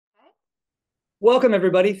Welcome,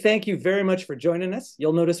 everybody. Thank you very much for joining us.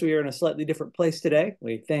 You'll notice we are in a slightly different place today.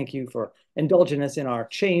 We thank you for indulging us in our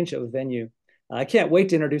change of venue. I can't wait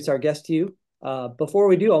to introduce our guest to you. Before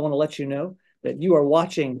we do, I want to let you know that you are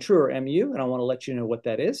watching Truer MU, and I want to let you know what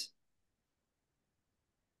that is.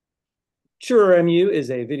 Truer MU is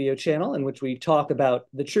a video channel in which we talk about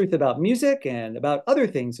the truth about music and about other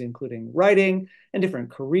things, including writing and different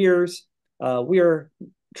careers. We are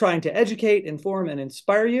trying to educate, inform, and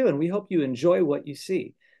inspire you, and we hope you enjoy what you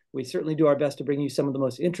see. We certainly do our best to bring you some of the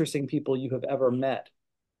most interesting people you have ever met.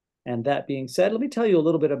 And that being said, let me tell you a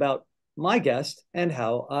little bit about my guest and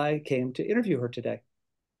how I came to interview her today.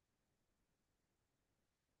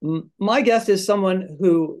 My guest is someone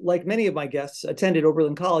who, like many of my guests, attended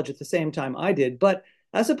Oberlin College at the same time I did, but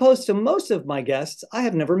as opposed to most of my guests, I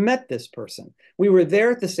have never met this person. We were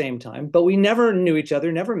there at the same time, but we never knew each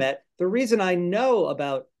other, never met. The reason I know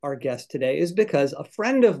about our guest today is because a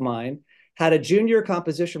friend of mine had a junior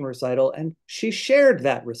composition recital and she shared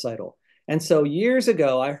that recital. And so years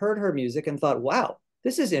ago, I heard her music and thought, wow,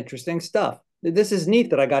 this is interesting stuff. This is neat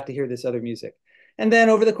that I got to hear this other music. And then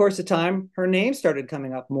over the course of time, her name started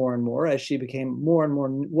coming up more and more as she became more and more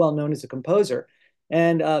well known as a composer.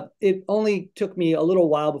 And it only took me a little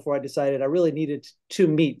while before I decided I really needed to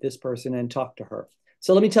meet this person and talk to her.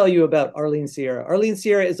 So let me tell you about Arlene Sierra. Arlene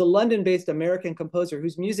Sierra is a London-based American composer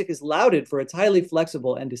whose music is lauded for its highly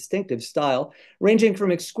flexible and distinctive style, ranging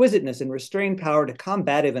from exquisiteness and restrained power to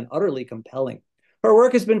combative and utterly compelling. Her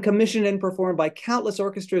work has been commissioned and performed by countless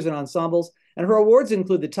orchestras and ensembles, and her awards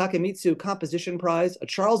include the Takemitsu Composition Prize, a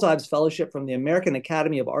Charles Ives Fellowship from the American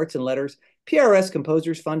Academy of Arts and Letters, PRS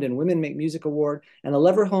Composers Fund and Women Make Music Award, and the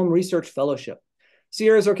Leverhulme Research Fellowship.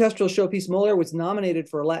 Sierra's orchestral showpiece Muller was nominated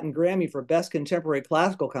for a Latin Grammy for Best Contemporary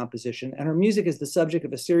Classical Composition, and her music is the subject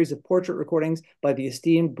of a series of portrait recordings by the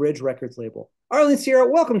esteemed Bridge Records label. Arlene Sierra,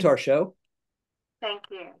 welcome to our show. Thank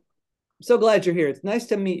you. I'm so glad you're here. It's nice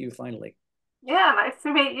to meet you finally. Yeah, nice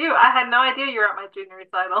to meet you. I had no idea you were at my junior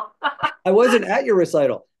recital. I wasn't at your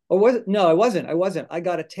recital. Or was it? No, I wasn't. I wasn't. I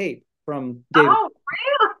got a tape from David. Oh,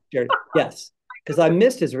 really? Yes, because I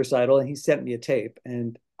missed his recital and he sent me a tape.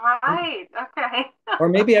 And Right. Okay. or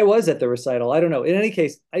maybe I was at the recital. I don't know. In any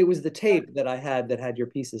case, it was the tape that I had that had your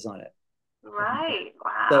pieces on it. And Right.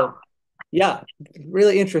 Wow. so, yeah,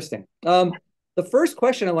 really interesting. The first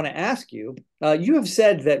question I want to ask you, you have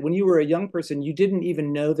said that when you were a young person, you didn't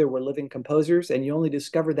even know there were living composers, and you only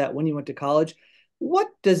discovered that when you went to college. What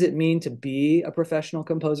does it mean to be a professional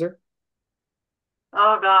composer?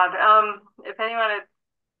 Oh God. If anyone had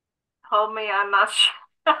told me, I'm not sure.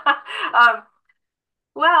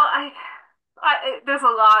 Well, there's a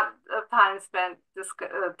lot of time spent just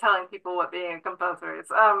telling people what being a composer is.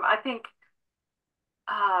 I think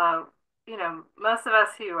uh, most of us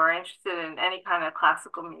who are interested in any kind of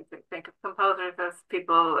classical music think of composers as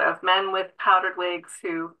people, as men with powdered wigs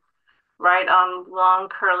who write on long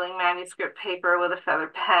curling manuscript paper with a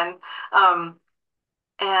feather pen. Um,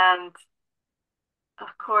 and of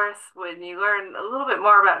course, when you learn a little bit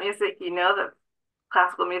more about music, you know that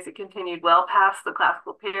classical music continued well past the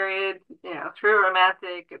classical period, through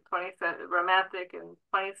romantic, 20th romantic and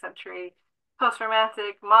 20th century,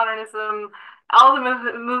 post-romantic, modernism, all the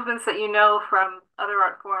movements that you know from other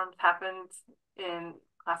art forms happened in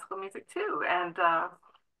classical music too. And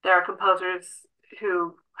there are composers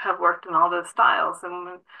who have worked in all those styles.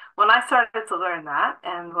 And when I started to learn that,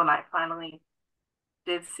 and when I finally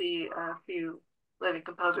did see a few living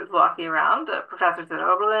composers walking around, professors at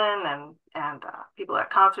Oberlin and people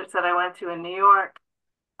at concerts that I went to in New York.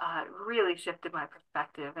 It really shifted my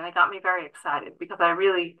perspective, and it got me very excited because I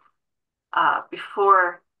really,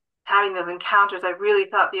 before having those encounters, I really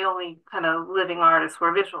thought the only kind of living artists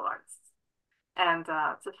were visual artists, and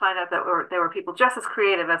to find out that there were people just as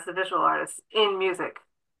creative as the visual artists in music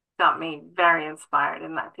got me very inspired,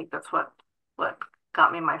 and I think that's what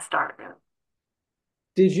got me my start. Really.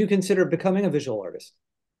 Did you consider becoming a visual artist?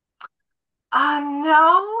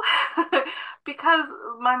 No, because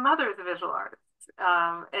my mother is a visual artist,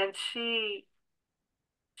 and she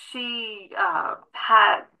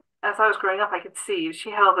had, as I was growing up, I could see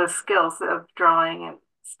she had all those skills of drawing and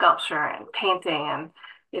sculpture and painting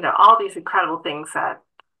and all these incredible things that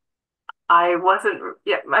I wasn't.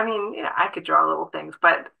 Yeah, I mean, I could draw little things,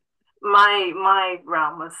 but my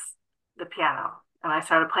realm was the piano, and I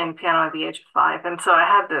started playing piano at the age of 5, and so I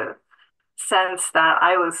had the sense that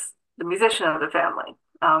I was the musician of the family,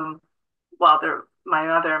 while my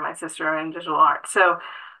mother and my sister are in visual art. So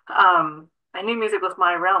I knew music was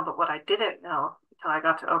my realm, but what I didn't know until I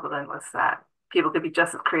got to Oberlin was that people could be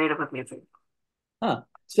just as creative with music. Huh.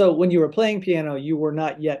 So when you were playing piano, you were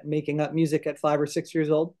not yet making up music at 5 or 6 years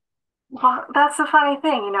old? Well, that's the funny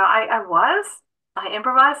thing, I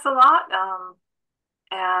improvised a lot,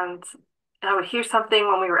 and I would hear something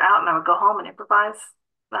when we were out, and I would go home and improvise,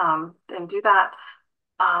 and do that.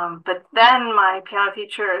 But then my piano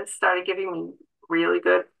teacher started giving me really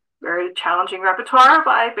good, very challenging repertoire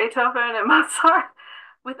by Beethoven and Mozart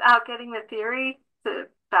without getting the theory to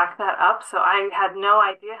back that up. So I had no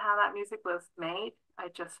idea how that music was made. I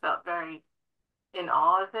just felt very in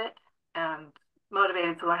awe of it and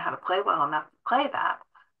motivated to learn how to play well enough to play that.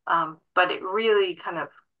 But it really kind of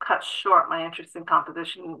cut short my interest in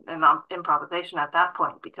composition and improvisation at that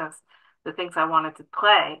point because the things I wanted to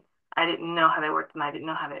play, I didn't know how they worked and I didn't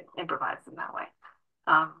know how to improvise in that way.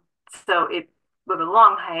 Um, so it was a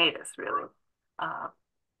long hiatus, really, uh,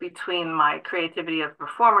 between my creativity as a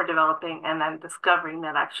performer developing and then discovering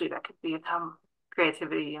that actually that could become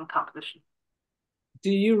creativity in composition. Do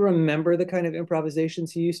you remember the kind of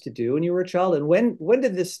improvisations you used to do when you were a child? And when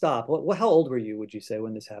did this stop? How old were you, would you say,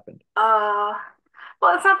 when this happened? Uh,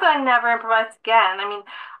 well, it's not that I never improvised again. I mean,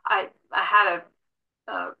 I had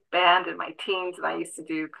a band in my teens, and I used to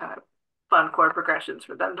do kind of fun chord progressions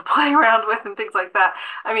for them to play around with and things like that.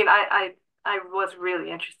 I mean, I was really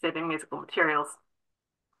interested in musical materials,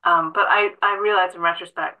 but I realized in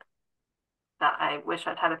retrospect that I wish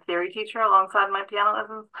I'd had a theory teacher alongside my piano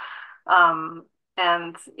lessons. Um,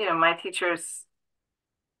 and my teachers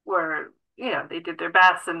were, they did their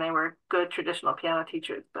best and they were good traditional piano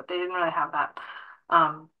teachers, but they didn't really have that.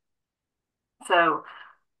 Um, so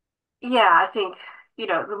yeah, I think,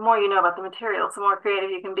 the more you know about the materials, the more creative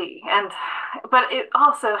you can be. But it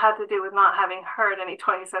also had to do with not having heard any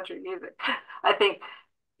 20th century music. I think,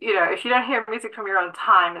 if you don't hear music from your own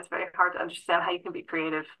time, it's very hard to understand how you can be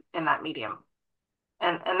creative in that medium.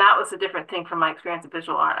 And that was a different thing from my experience of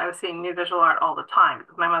visual art. I was seeing new visual art all the time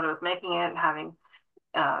because my mother was making it and having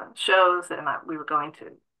shows, and we were going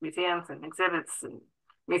to museums and exhibits and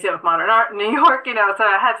Museum of Modern Art in New York. So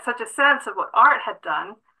I had such a sense of what art had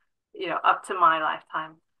done, up to my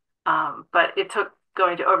lifetime. But it took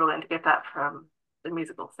going to Oberlin to get that from the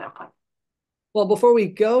musical standpoint. Well, before we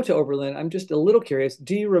go to Oberlin, I'm just a little curious.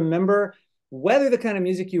 Do you remember whether the kind of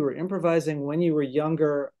music you were improvising when you were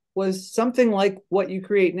younger was something like what you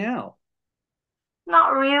create now?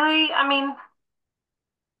 Not really. I mean,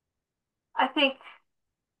 I think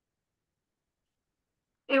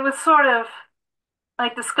it was sort of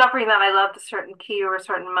like discovering that I loved a certain key or a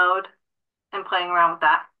certain mode and playing around with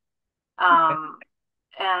that. Okay. Um,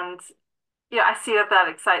 and I see that that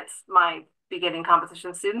excites my beginning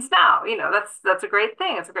composition students now. That's a great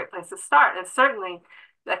thing. It's a great place to start, and certainly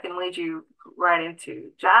that can lead you right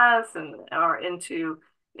into jazz and or into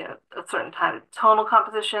a certain kind of tonal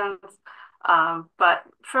compositions. But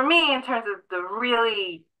for me, in terms of the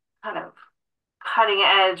really kind of cutting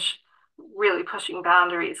edge, really pushing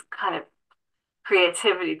boundaries kind of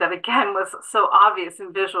creativity that again was so obvious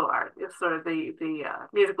in visual art is sort of the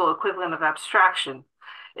musical equivalent of abstraction.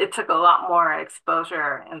 It took a lot more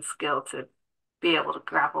exposure and skill to be able to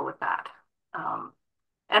grapple with that. Um,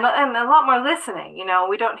 and a lot more listening.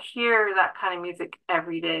 We don't hear that kind of music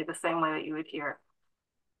every day the same way that you would hear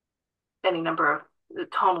any number of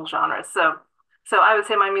tonal genres. So I would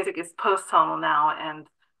say my music is post-tonal now, and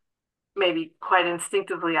maybe quite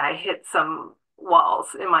instinctively I hit some walls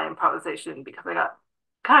in my improvisation because I got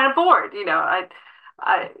kind of bored.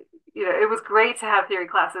 I it was great to have theory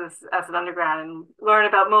classes as an undergrad and learn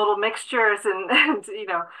about modal mixtures and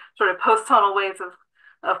sort of post-tonal ways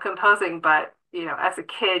of composing. But as a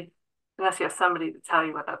kid, unless you have somebody to tell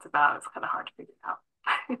you what that's about, it's kind of hard to figure it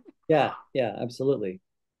out. Yeah, yeah, absolutely.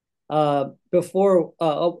 Before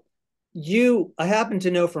I happen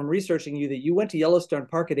to know from researching you that you went to Yellowstone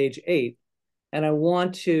Park at age 8, and I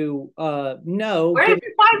want to know, Where did given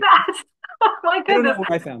you find that? Oh my I don't know goodness.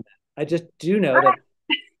 where I found that. I just do know that, Right.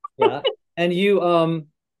 yeah. And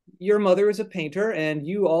your mother is a painter, and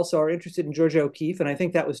you also are interested in Georgia O'Keeffe, and I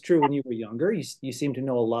think that was true when you were younger. You seem to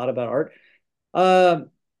know a lot about art. Uh,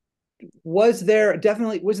 was there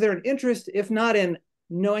an interest, if not in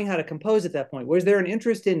knowing how to compose at that point, was there an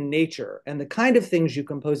interest in nature and the kind of things you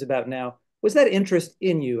compose about now? Was that interest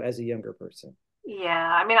in you as a younger person? Yeah,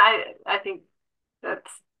 I mean, I think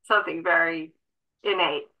that's something very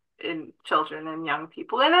innate in children and young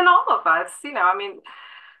people and in all of us. I mean,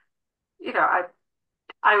 you know, I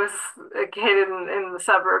I was a kid in the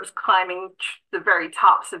suburbs climbing the very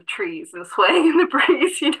tops of trees and swaying in the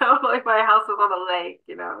breeze, like my house was on a lake,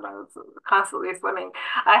 and I was constantly swimming.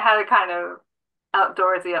 I had a kind of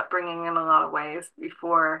outdoorsy upbringing in a lot of ways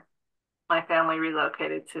before my family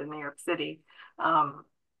relocated to New York City. Um,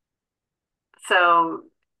 so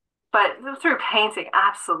but through painting,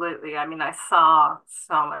 absolutely. I mean, I saw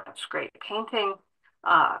so much great painting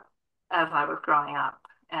uh, as I was growing up.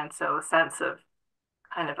 And so a sense of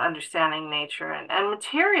kind of understanding nature and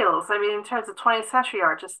materials. I mean, in terms of 20th century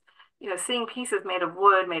art, just, seeing pieces made of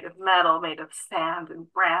wood, made of metal, made of sand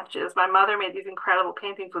and branches. My mother made these incredible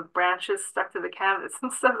paintings with branches stuck to the canvas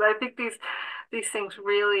and stuff. I think these things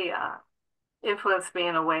really influenced me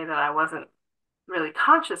in a way that I wasn't really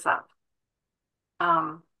conscious of.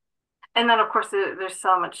 Um, and then, of course, there's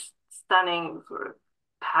so much stunning sort of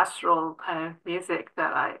pastoral kind of music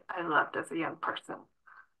that I loved as a young person.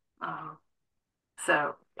 Um,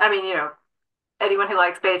 so, I mean, anyone who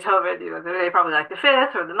likes Beethoven, they probably like the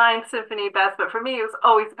Fifth or the Ninth Symphony best, but for me, it was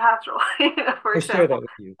always the pastoral, for I share example. that with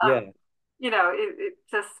you. Um, Yeah. it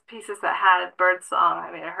just pieces that had bird song.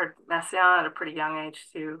 I mean, I heard Messiaen at a pretty young age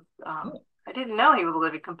too. I didn't know he was a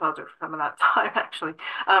living composer for some of that time, actually.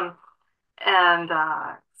 Um, and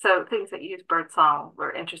so things that use birdsong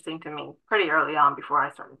were interesting to me pretty early on before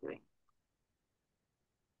I started doing.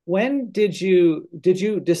 When did you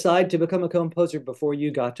decide to become a composer before you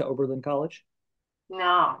got to Oberlin College?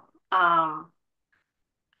 No,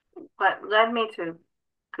 but led me to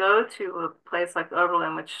go to a place like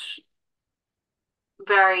Oberlin, which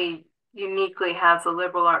very uniquely has a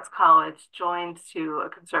liberal arts college joined to a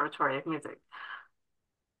conservatory of music.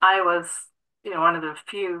 I was, one of the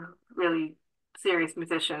few really serious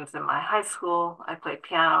musicians in my high school. I played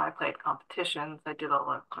piano, I played competitions, I did all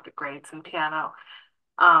the sort of grades in piano.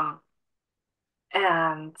 Um,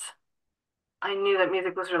 and I knew that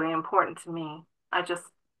music was really important to me. I just,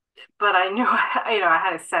 but I knew, I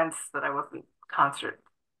had a sense that I wasn't concert,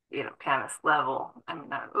 pianist level. I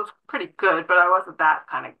mean, I was pretty good, but I wasn't that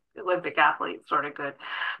kind of Olympic athlete sort of good.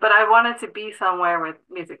 But I wanted to be somewhere where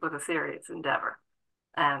music was a serious endeavor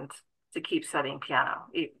and to keep studying piano,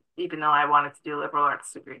 even though I wanted to do a liberal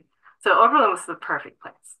arts degree. So Oberlin was the perfect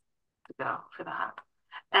place to go for that.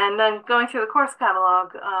 And then going through the course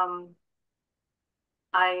catalog,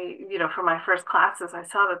 for my first classes, I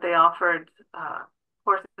saw that they offered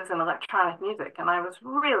courses in electronic music, and I was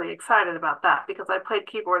really excited about that because I played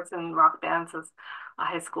keyboards in rock bands as a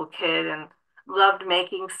high school kid and loved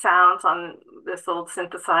making sounds on this old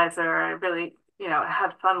synthesizer. I really,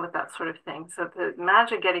 had fun with that sort of thing. So to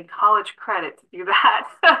imagine getting college credit to do that,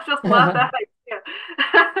 I just love that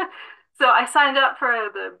idea. So I signed up for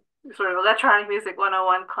the sort of electronic music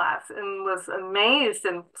 101 class and was amazed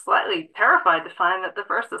and slightly terrified to find that the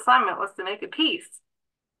first assignment was to make a piece.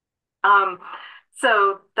 Um,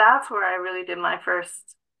 so that's where I really did my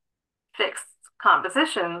first fixed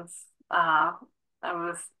compositions. I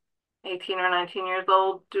was 18 or 19 years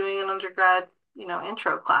old doing an undergrad,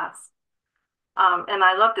 intro class. And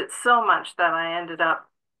I loved it so much that I ended up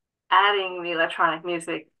adding the electronic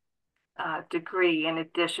music degree in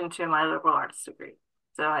addition to my liberal arts degree.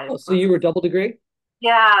 So I Oh, so was, you were double degree?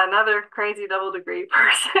 yeah, another crazy double degree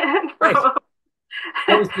person Right. from,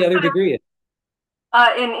 What was the other degree?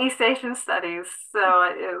 in East Asian studies. So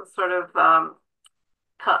it was sort of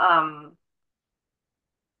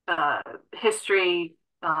uh, history,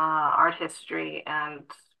 art history, and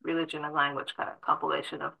religion and language kind of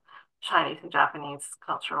compilation of Chinese and Japanese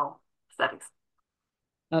cultural studies.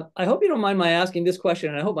 I hope you don't mind my asking this question,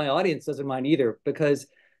 and I hope my audience doesn't mind either, because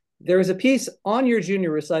there was a piece on your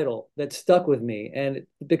junior recital that stuck with me, and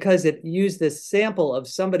because it used this sample of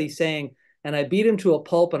somebody saying, "And I beat him to a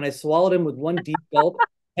pulp, and I swallowed him with one deep gulp,"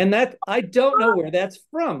 and that I don't know where that's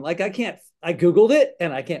from. Like I can't. I googled it,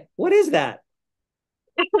 and I can't. What is that?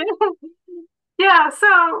 Yeah,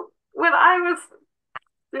 so when I was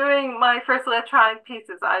doing my first electronic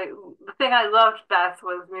pieces, the thing I loved best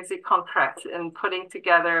was musique concrète and putting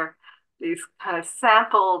together these kind of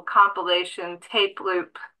sample compilation tape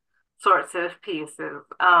loop sorts of pieces.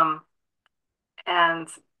 And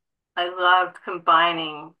I loved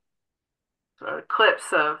combining sort of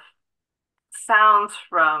clips of sounds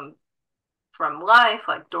from life,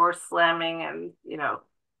 like door slamming and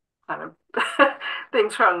kind of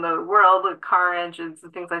things from the world of car engines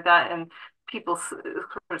and things like that, and people sort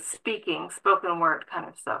of speaking, spoken word kind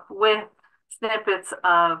of stuff, with snippets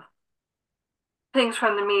of things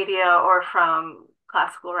from the media or from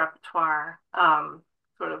classical repertoire,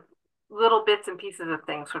 sort of little bits and pieces of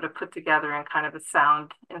things sort of put together in kind of a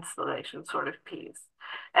sound installation sort of piece.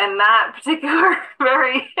 And that particular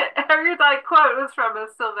very erudite quote was from a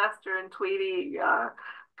Sylvester and Tweety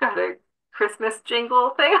kind of Christmas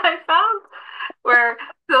jingle thing I found, where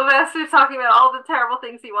Sylvester's talking about all the terrible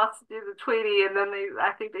things he wants to do to Tweety, and then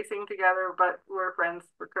I think they sing together, but we're friends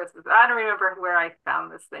for Christmas. I don't remember where I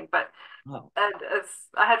found this thing, but Oh, as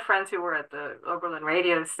I had friends who were at the Oberlin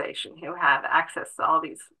radio station who had access to all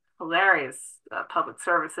these hilarious public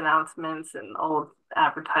service announcements and old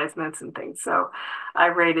advertisements and things. So I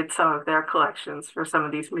raided some of their collections for some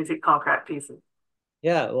of these musique concrète pieces.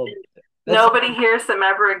 Yeah, well, that's Nobody hears them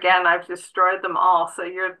ever again. I've destroyed them all. So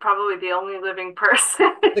you're probably the only living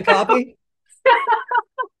person. the copy.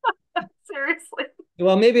 Seriously.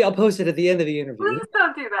 Well, maybe I'll post it at the end of the interview. Please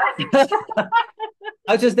don't do I that.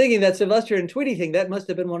 was just thinking that Sylvester and Tweety thing, that must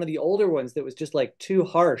have been one of the older ones that was just like too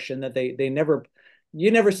harsh, and that they never, you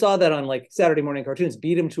never saw that on like Saturday morning cartoons,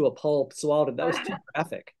 beat him to a pulp, swallowed him. That was too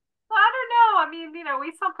graphic. Well, I don't know. I mean,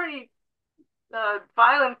 we saw pretty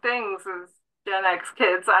violent things as Gen X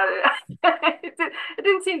kids. It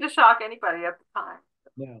didn't seem to shock anybody at the time.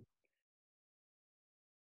 Yeah.